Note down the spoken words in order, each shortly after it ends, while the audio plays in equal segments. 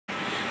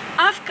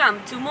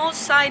come to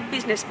Moorside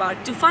Business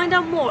Park to find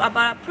out more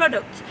about a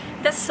product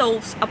that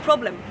solves a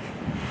problem.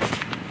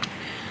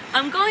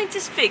 I'm going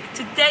to speak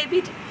to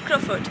David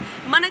Crawford,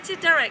 Managing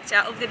Director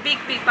of the Big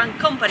Beanbag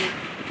Company,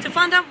 to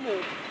find out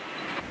more.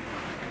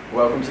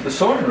 Welcome to the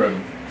sorting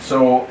room.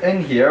 So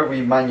in here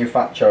we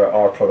manufacture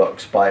our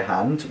products by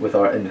hand with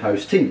our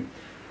in-house team.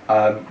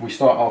 We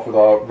start off with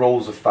our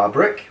rolls of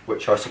fabric,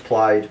 which are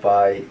supplied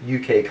by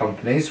UK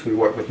companies. We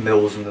work with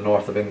mills in the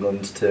north of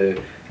England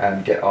to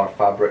get our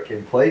fabric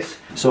in place.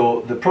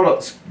 So the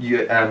products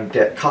you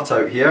get cut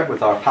out here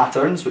with our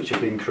patterns, which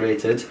have been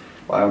created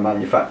by our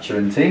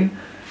manufacturing team,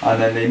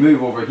 and then they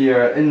move over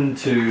here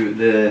into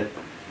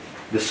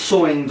the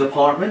sewing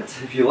department,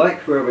 if you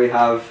like, where we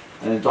have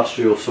an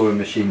industrial sewing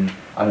machine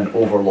and an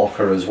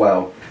overlocker as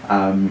well.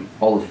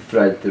 All of the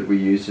thread that we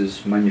use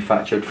is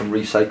manufactured from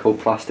recycled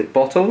plastic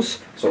bottles,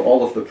 so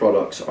all of the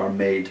products are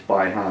made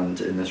by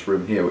hand in this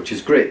room here, which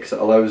is great because it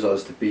allows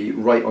us to be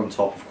right on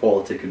top of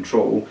quality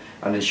control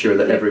and ensure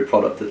that every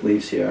product that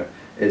leaves here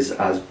is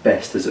as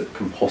best as it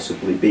can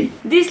possibly be.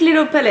 These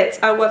little pellets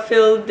are what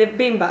fill the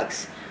bean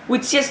bags,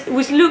 which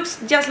looks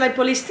just like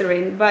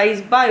polystyrene, but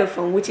it's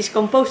biofoam, which is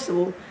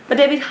compostable. But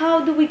David,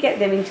 how do we get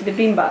them into the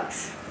bean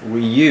bags?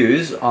 We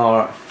use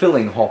our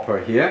filling hopper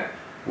here,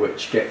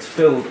 which gets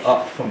filled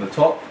up from the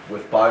top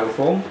with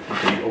biofoam, it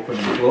can be open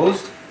and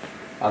closed,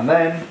 and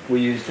then we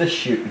use this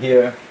chute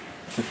here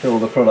to fill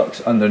the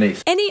products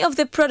underneath. Any of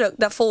the product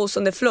that falls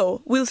on the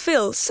floor will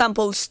fill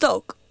sample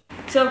stock.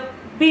 So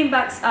bean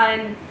bags are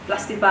in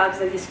plastic bags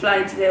that just fly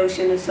into the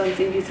ocean or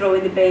something you throw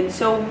in the bin.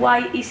 So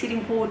why is it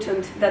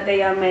important that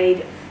they are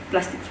made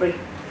plastic free?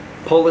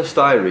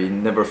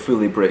 Polystyrene never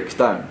fully breaks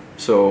down,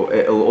 so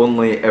it'll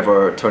only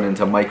ever turn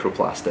into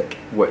microplastic,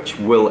 which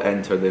will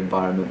enter the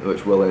environment,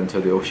 which will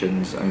enter the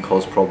oceans and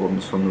cause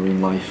problems for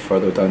marine life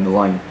further down the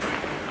line.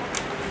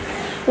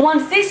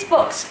 Once this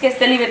box gets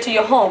delivered to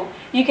your home,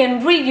 you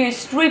can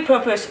reuse,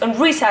 repurpose and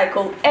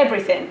recycle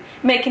everything,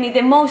 making it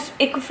the most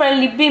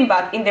eco-friendly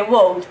beanbag in the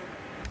world.